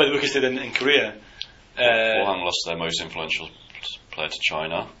Korea. But the Wookiee stayed in Korea. Pohang lost their most influential player to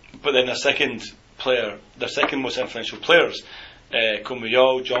China. But then their second most influential players, Koh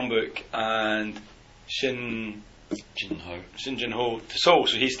Mu-yeol, Jeonbuk, and Shin Jin-ho to Seoul.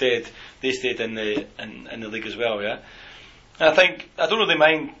 So they stayed in the league as well. Yeah. And I don't really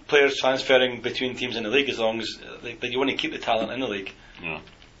mind players transferring between teams in the league as long as you want to keep the talent in the league. Yeah.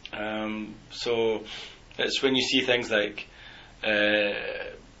 So it's when you see things like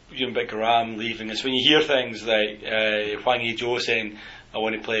Yoonbik Garam leaving, it's when you hear things like Hwang Hee-jo saying, I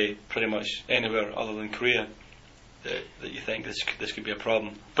want to play pretty much anywhere other than Korea, that you think this could be a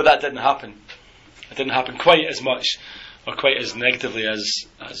problem. But that didn't happen. It didn't happen quite as much or quite as negatively as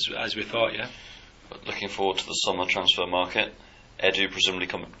we thought, yeah. But looking forward to the summer transfer market, Edu presumably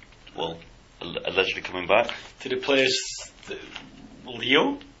allegedly coming back. Did he play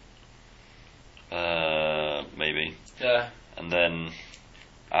Leo? Maybe. Yeah. And then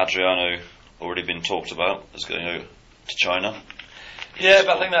Adriano, already been talked about, is going to go to China. Yeah,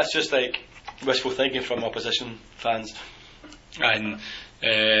 but I think that's just like wishful thinking from opposition fans and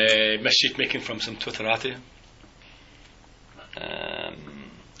mischief making from some Twitterati.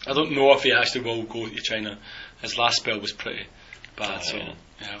 I don't know if he actually will go to China. His last spell was pretty bad, so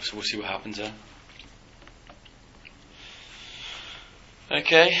we'll see what happens there.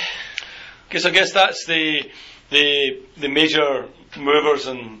 Okay. So I guess that's the major movers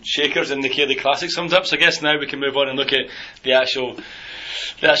and shakers in the K-League Classic summed up. So I guess now we can move on and look at the actual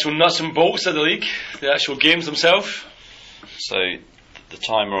nuts and bolts of the league, the actual games themselves. So the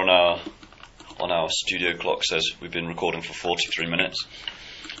timer on our studio clock says we've been recording for 43 minutes.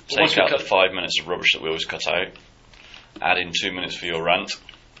 Take out the 5 minutes of rubbish that we always cut out. Add in 2 minutes for your rant.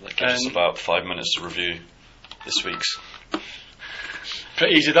 That gives us about 5 minutes to review this week's.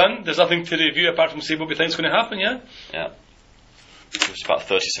 Pretty easy done. There's nothing to review apart from see what we think is going to happen, yeah? Yeah. It's about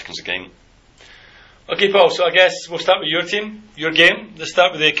 30 seconds a game. Okay, Paul, so I guess we'll start with your team, your game. Let's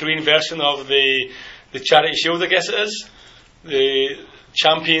start with the Korean version of the Charity Shield, I guess it is. The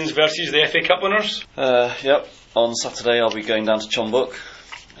champions versus the FA Cup winners. Yep, on Saturday I'll be going down to Chonbuk.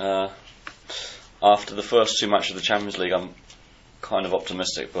 After the first two matches of the Champions League, I'm kind of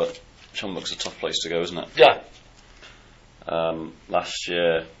optimistic, but Chonbuk's a tough place to go, isn't it? Yeah. Last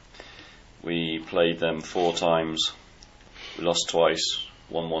year we played them 4 times. We lost twice,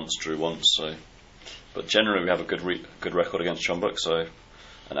 won once, drew once. But generally we have a good record against Chonbuk.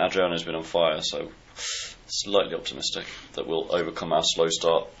 And Adriano's been on fire, so slightly optimistic that we'll overcome our slow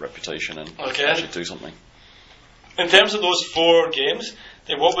start reputation and actually do something. In terms of those 4 games,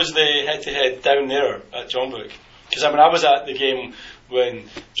 then what was the head-to-head down there at Chonbuk? Because I was at the game when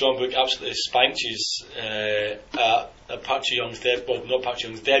Chonbuk absolutely spanked you at Park Ji-young's not Park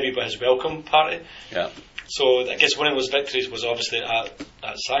Ji-young's debut, but his welcome party. Yeah. So I guess one of those victories was obviously at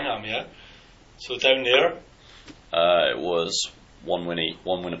Sangham, yeah? So down there? It was one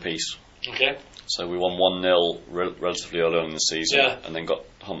win apiece. Okay. So we won 1-0 relatively early on in the season, and then got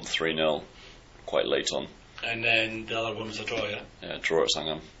humped 3-0 quite late on. And then the other one was a draw, yeah? Yeah, draw at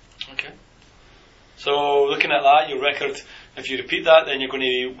Sangham. Okay. So looking at that, your record, if you repeat that, then you're going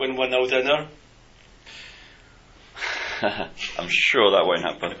to win 1-0 down there? I'm sure that won't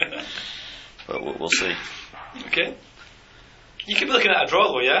happen, but we'll see. Okay. You could be looking at a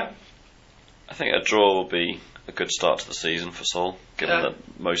draw though, yeah? I think a draw will be a good start to the season for Seoul, given that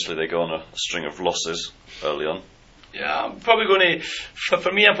mostly they go on a string of losses early on. Yeah, I'm probably going to,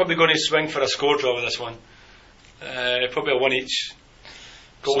 for me, I'm probably going to swing for a score draw with this one. Probably a 1 each.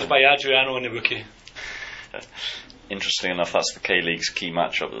 Goals by Adriano and the rookie. Interesting enough, that's the K-League's key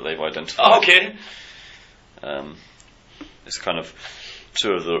matchup that they've identified. Oh, okay. It's kind of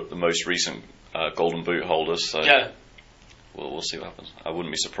 2 of the most recent Golden Boot holders, so we'll see what happens. I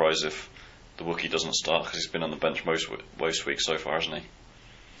wouldn't be surprised if the Wookiee doesn't start, because he's been on the bench most weeks so far, hasn't he?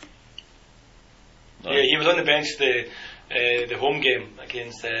 No. Yeah, he was on the bench the home game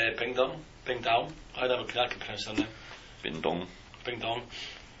against Pingdong. I never can pronounce that name. Pingdong.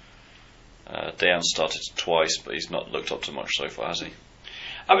 Dayan started twice, but he's not looked up to much so far, has he?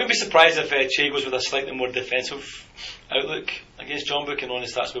 I wouldn't be surprised if Che goes with a slightly more defensive outlook against Chonbuk and only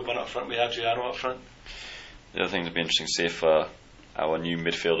starts with one up front with Adriano up front. The other thing to be interesting to see if our new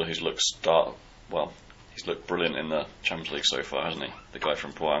midfielder he's looked brilliant in the Champions League so far, hasn't he? The guy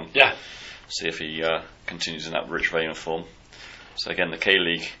from Pohang. Yeah. See if he continues in that rich vein of form. So again, the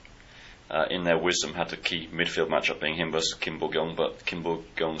K-League, in their wisdom, had the key midfield matchup being him versus Kim Bo-gyong, but Kim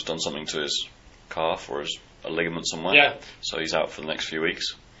Bo-gyong's done something to his calf or a ligament somewhere. Yeah. So he's out for the next few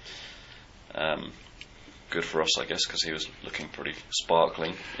weeks. Good for us, I guess, because he was looking pretty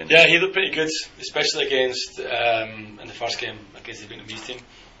sparkling. Yeah, he looked pretty good, especially against in the first game against the Vietnamese team.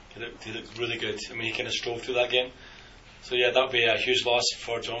 He looked really good. I mean, he kind of strove through that game. So yeah, that would be a huge loss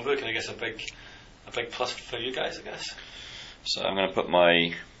for Chonbuk, and I guess a big plus for you guys, I guess. So I'm going to put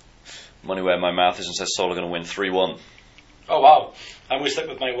my money where my mouth is and say Seoul are going to win 3-1. Oh wow! I'm going to stick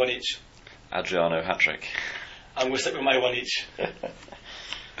with my 1 each. Adriano hat-trick. I'm going to stick with my 1 each.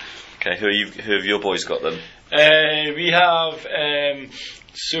 Okay, who have your boys got then? We have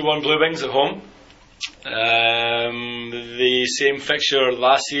Suwon Blue Wings at home. The same fixture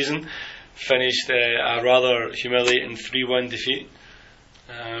last season finished a rather humiliating 3-1 defeat,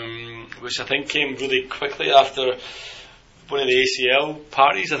 which I think came really quickly after one of the ACL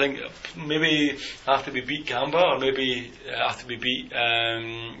parties. I think maybe after we beat Gamba, or maybe after we beat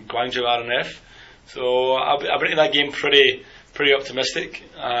Guangzhou RNF. So I went into that game pretty optimistic,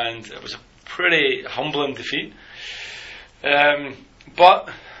 and it was a pretty humbling defeat. But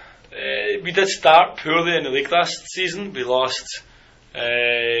we did start poorly in the league last season. We lost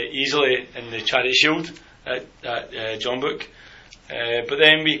easily in the Charity Shield at Chonbuk. But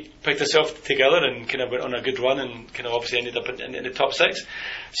then we picked ourselves together and kind of went on a good run and kind of obviously ended up in the top 6.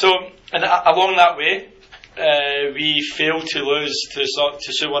 So, and along that way, we failed to lose to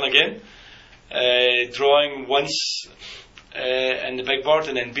Suwon again, drawing once in the Big Bird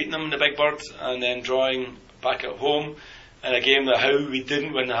and then beating them in the Big Bird and then drawing back at home in a game that how we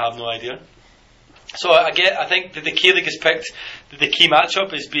didn't win, I have no idea. So I think that the K-League has picked the key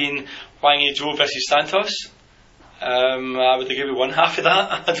matchup has been Hwang Hee-jo versus Santos. I would give you one half of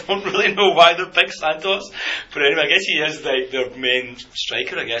that. I don't really know why they picked Santos, but anyway, I guess he is their main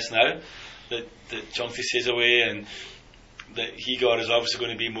striker, I guess now that Jungti stays away, and that Higor is obviously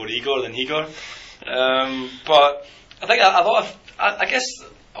going to be more Igor than Higor. But I think I guess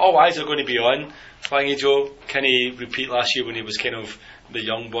all eyes are going to be on Hwang Hee-jo. Can he repeat last year when he was kind of the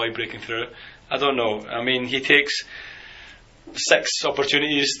young boy breaking through? I don't know. I mean, he takes 6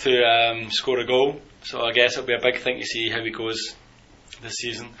 opportunities to score a goal. So I guess it'll be a big thing to see how he goes this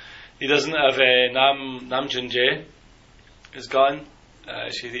season. He doesn't have Nam Jun Jae is gone.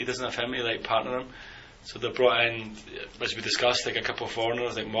 He doesn't have him to partner him. So they brought in, as we discussed, a couple of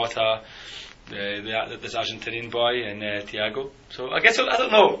foreigners like Mota, this Argentinian boy, and Thiago. So I guess I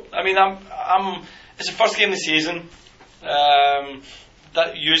don't know. I mean, it's the first game of the season.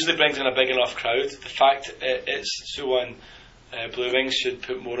 That usually brings in a big enough crowd. The fact it's Suwon Blue Wings should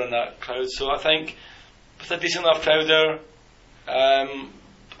put more on that crowd. So I think with a decent enough crowd there,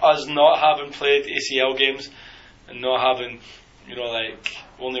 us not having played ACL games and not having,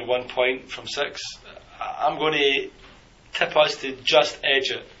 only 1 point from 6, I'm going to tip us to just edge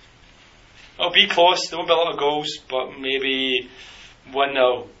it. It'll be close. There won't be a lot of goals, but maybe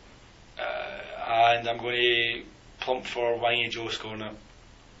 1-0. And I'm going to plump for Wang Yi-jo scoring it.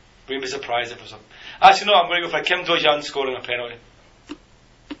 Wouldn't be surprised if it was Actually, no, I'm going to go for Kim Do-hyun scoring a penalty.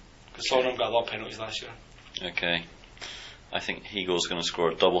 Because Tottenham got a lot of penalties last year. Okay. I think Hegel's going to score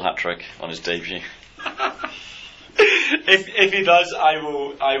a double hat-trick on his debut. If he does, I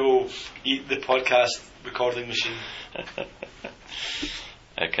will eat the podcast recording machine.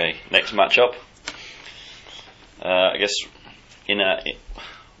 Okay, next matchup. I guess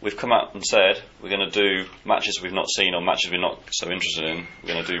we've come out and said we're going to do matches we've not seen or matches we're not so interested in.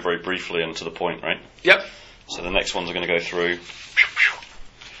 We're going to do very briefly and to the point, right? Yep. So the next ones are going to go through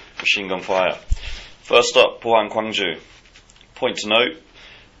machine gun fire. First up, Pohang Gwangju. Point to note,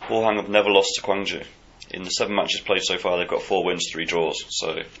 Pohang have never lost to Gwangju. In the 7 matches played so far, they've got 4 wins, 3 draws.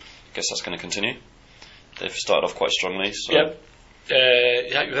 So I guess that's going to continue. They've started off quite strongly. So. Yep.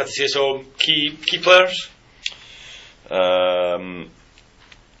 You have to say so. Key players. No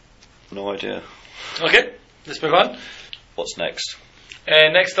idea. Okay, let's move on. What's next?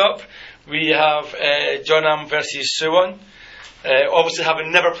 Next up, we have Jeonnam versus Suwon. Obviously,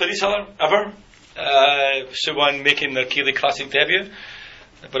 having never played each other ever. Suwon making their K-League Classic debut.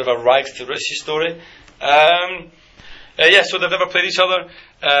 A bit of a rags to riches story. So they've never played each other.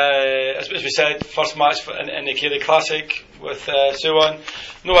 As we said, first match in the K-League Classic with Suwon.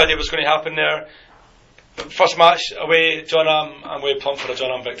 No idea what's going to happen there. First match away, Jeonnam, and we plump for a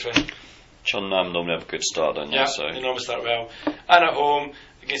Jeonnam victory. Jeonnam normally have a good start, don't you? Yeah, so. they normally start well. And at home,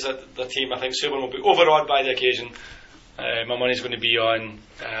 against the team, I think Suwon will be overawed by the occasion. My money's going to be on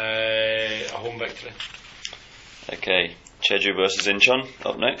a home victory. Okay, Jeju versus Incheon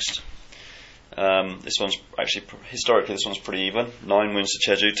up next. This one's actually, historically, this one's pretty even. 9 wins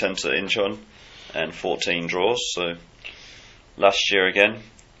to Jeju, 10 to Incheon, and 14 draws. So last year again,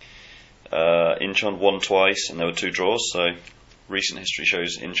 Incheon won twice, and there were 2 draws. So recent history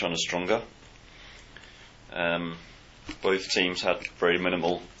shows Incheon is stronger. Both teams had very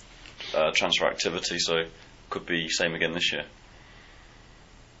minimal transfer activity, so could be same again this year.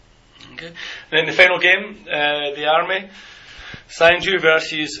 Okay. And then the final game, the Army, Sangju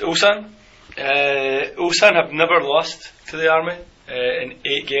versus Ulsan. Ulsan have never lost to the Army in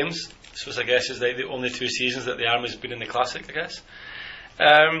 8 games. This was, I guess, is the only 2 seasons that the Army's been in the Classic, I guess.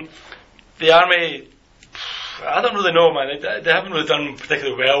 The Army, I don't really know, man. They haven't really done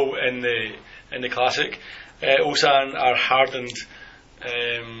particularly well in the Classic. Ulsan are hardened,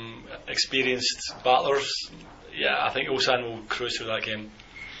 experienced battlers. Yeah, I think Ulsan will cruise through that game.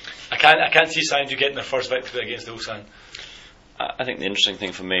 I can't see Sangju getting their first victory against Ulsan. I think the interesting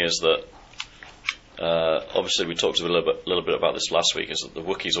thing for me is that obviously we talked a little bit about this last week, is that the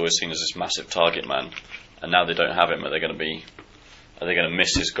Wookiee's always seen as this massive target man, and now they don't have him. Are they going to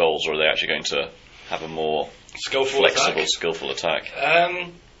miss his goals, or are they actually going to have a more skillful attack?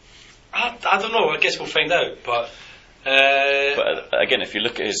 I don't know. I guess we'll find out. But again, if you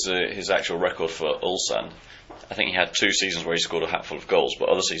look at his actual record for Ulsan, I think he had 2 seasons where he scored a hatful of goals, but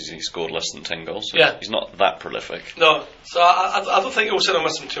other seasons he scored less than 10 goals. So yeah, he's not that prolific. No, so I don't think Ulsan will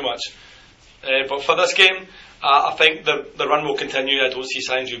miss him too much. But for this game, I think the run will continue. I don't see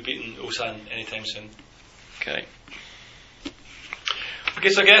Sangju beating Ulsan anytime soon. Okay. Okay,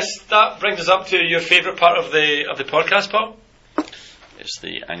 so I guess that brings us up to your favourite part of the podcast, Paul. It's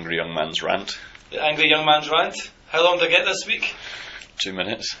the angry young man's rant. The angry young man's rant. How long did I get this week? 2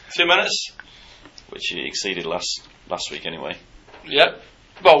 minutes. 2 minutes. Which he exceeded last week anyway. Yeah.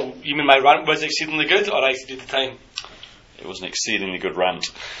 Well, you mean my rant was exceedingly good, or I exceeded the time? It was an exceedingly good rant.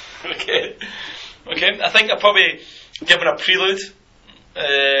 Okay. I think I've probably given a prelude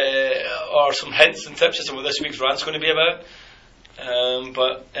or some hints and tips as to what this week's rant's going to be about.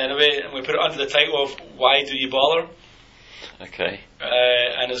 But anyway, I'm going to put it under the title of Why Do You Bother? Okay.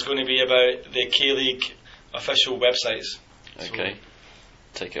 And it's going to be about the K-League official websites. Okay.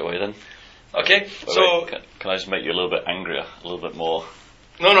 Take it away then. Okay, so can I just make you a little bit angrier, a little bit more?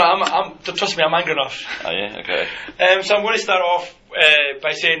 No, trust me, I'm angry enough. Oh yeah, okay. So I'm going to start off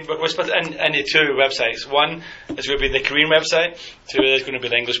by saying we're going to split it into two websites. One is going to be the Korean website. Two is going to be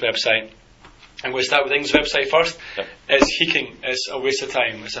the English website. I'm going to start with the English website first. Yep. It's heeking. It's a waste of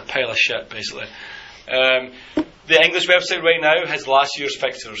time. It's a pile of shit, basically. The English website right now has last year's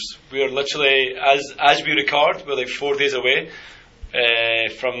fixtures. We are literally, as we record, we're like 4 days away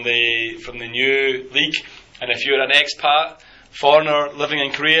from the new league. And if you're an expat, foreigner living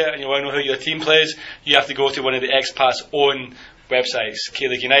in Korea, and you want to know who your team plays, you have to go to one of the expats' own websites.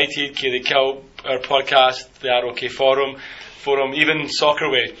 K-League United, K-League Kill, our podcast, the ROK Forum, even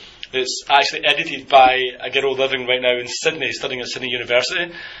Soccerway. It's actually edited by a girl living right now in Sydney, studying at Sydney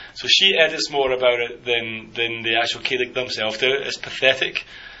University. So she edits more about it than the actual K-League themselves do. It's pathetic.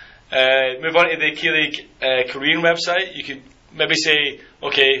 Move on to the K-League Korean website. You could maybe say,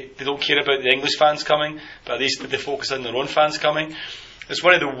 okay, they don't care about the English fans coming, but at least they focus on their own fans coming. It's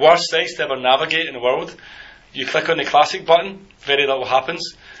one of the worst sites to ever navigate in the world. You click on the classic button, very little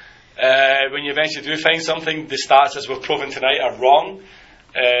happens. When you eventually do find something, the stats, as we've proven tonight, are wrong.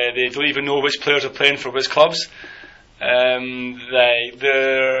 They don't even know which players are playing for which clubs. They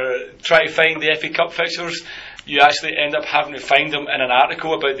try to find the FA Cup fixtures. You actually end up having to find them in an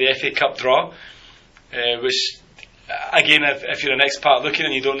article about the FA Cup draw, which, again, if you're an expat looking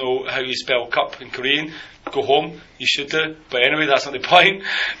and you don't know how you spell cup in Korean, go home. You should do. But anyway, that's not the point.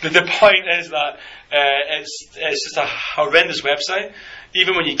 The point is that it's just a horrendous website.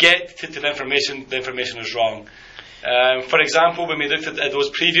 Even when you get to the information is wrong. For example, when we looked at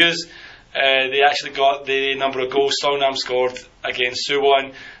those previews, they actually got the number of goals Songnam scored against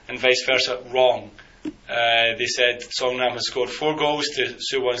Suwon and vice versa wrong. They said Songnam has scored 4 goals to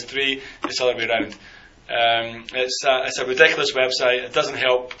Suwon's 3. It's the other way around. It's a ridiculous website. It doesn't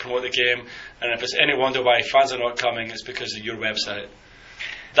help promote the game, and if it's any wonder why fans are not coming, it's because of your website.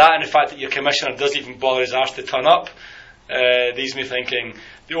 That and the fact that your commissioner doesn't even bother his arse to turn up leaves me thinking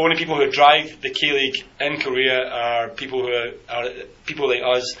the only people who drive the K-League in Korea are people like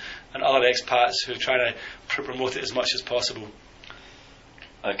us and other expats who are trying to promote it as much as possible.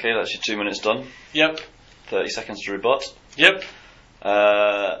 Okay, that's your 2 minutes done. Yep. 30 seconds to rebut. Yep.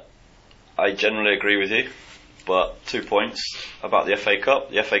 I generally agree with you, but 2 points about the FA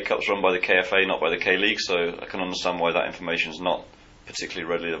Cup. The FA Cup's run by the KFA, not by the K-League, so I can understand why that information is not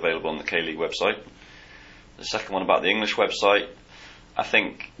particularly readily available on the K-League website. The second one about the English website, I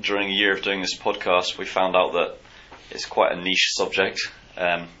think during a year of doing this podcast we found out that it's quite a niche subject.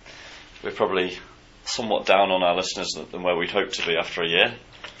 We're probably somewhat down on our listeners than where we'd hoped to be after a year.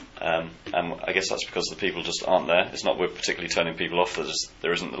 And I guess that's because the people just aren't there. It's not we're particularly turning people off,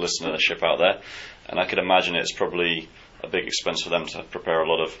 there isn't the listenership out there. And I could imagine it's probably a big expense for them to prepare a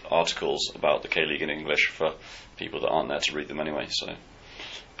lot of articles about the K-League in English for people that aren't there to read them anyway. So,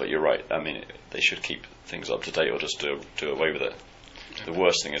 but you're right, I mean, they should keep things up to date or just do away with it. The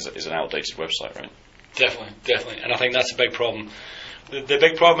worst thing is an outdated website, right? Definitely. And I think that's a big problem. The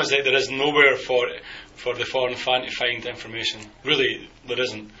big problem is that there is nowhere for the foreign fan to find information. Really, there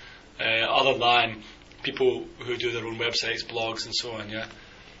isn't. Other than people who do their own websites, blogs and so on, yeah.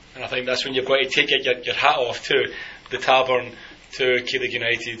 And I think that's when you've got to take your hat off to the Tavern, to K-League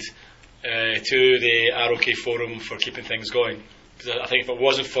United, to the ROK Forum for keeping things going. Because I think if it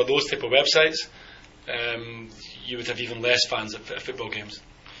wasn't for those type of websites, you would have even less fans at football games.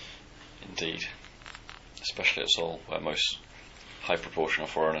 Indeed. Especially at Seoul, where most high proportion of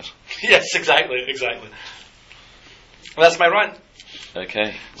foreigners. Yes, exactly. Well, that's my rant.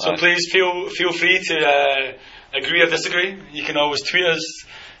 Okay. So please feel free to agree or disagree. You can always tweet us,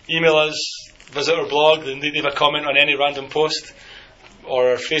 email us, visit our blog, and leave a comment on any random post,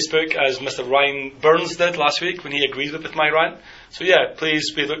 or Facebook, as Mr. Ryan Burns did last week when he agreed with my rant. So yeah,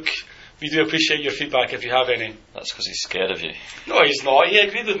 please, we do appreciate your feedback if you have any. That's because he's scared of you. No, he's not. He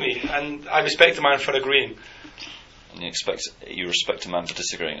agreed with me, and I respect a man for agreeing. And you respect a man for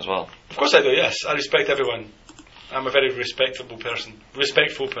disagreeing as well? Of course I do, yes. I respect everyone. I'm a very respectful person.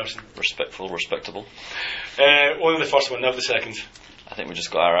 Respectful, respectable. Only the first one, never the second. I think we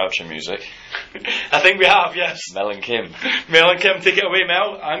just got our outro music. I think we have, yes. Mel and Kim. Mel and Kim, take it away,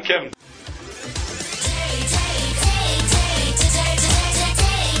 Mel. I'm Kim.